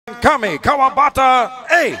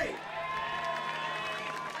Kamikawabata A.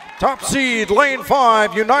 Top seed, lane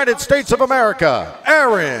 5, United States of America,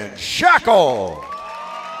 Shackell.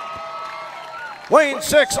 Lane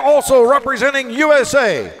 6, also representing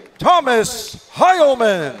USA, Thomas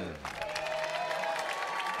Heilman.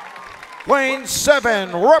 Lane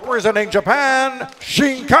 7, representing Japan,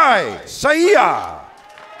 Shinkai Seiya.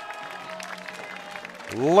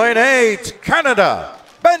 Lane 8, Canada,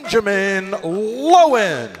 Benjamin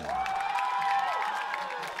Lowen.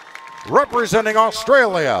 Representing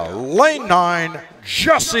Australia, lane 9,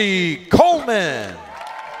 Jesse Coleman.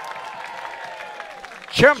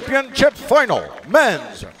 Championship final,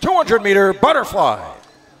 men's 200-meter butterfly.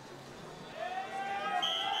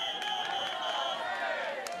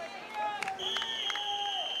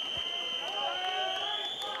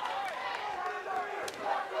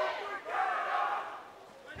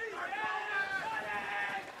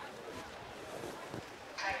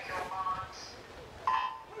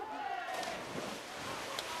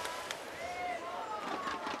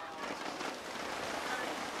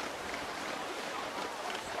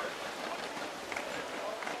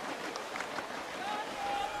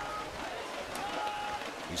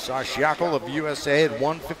 We saw Shackell of USA at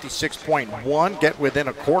 156.1 get within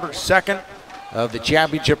a quarter second of the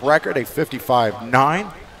championship record, a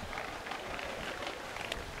 55.9.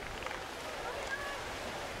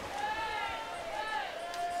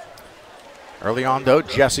 Early on though,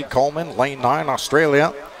 Jesse Coleman, lane 9,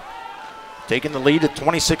 Australia, taking the lead at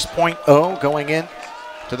 26.0 going in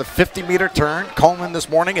to the 50-meter turn. Coleman this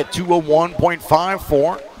morning at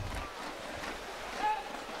 2:01.54.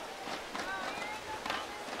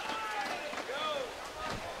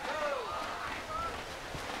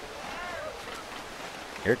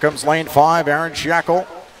 Here comes lane 5, Shackell.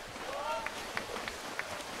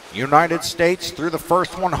 United States through the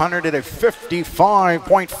first 100 at a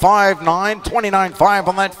 55.59, 29.5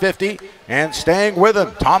 on that 50. And staying with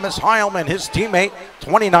him, Thomas Heilman, his teammate,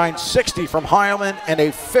 29.60 from Heilman and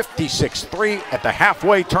a 56.3 at the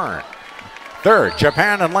halfway turn. Third,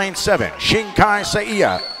 Japan in lane 7, Shinkai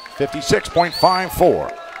Seiya,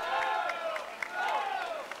 56.54.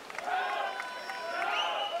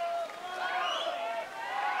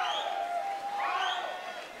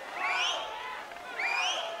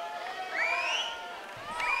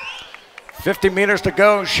 .50 meters to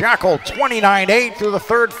go. Shackell 29.8 through the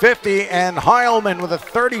third 50, and Heilman with a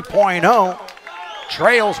 30.0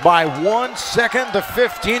 trails by 1 second. The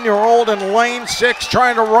 15-year-old in lane 6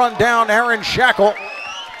 trying to run down Shackell.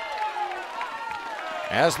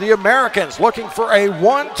 As the Americans looking for a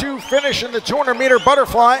 1-2 finish in the 200-meter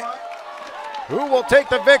butterfly. Who will take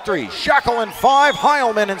the victory? Shackell in 5,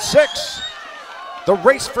 Heilman in 6. The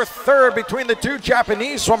race for third between the two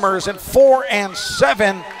Japanese swimmers in 4 and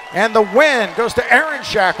 7. And the win goes to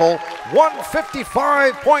Shackell,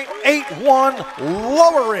 155.81,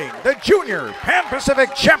 lowering the Junior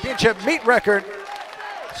Pan-Pacific Championship meet record.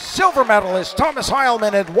 Silver medalist Thomas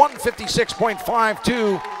Heilman at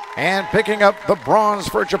 156.52. And picking up the bronze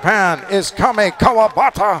for Japan is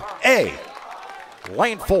Kamikawabata A.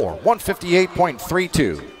 Lane 4,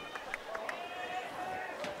 158.32.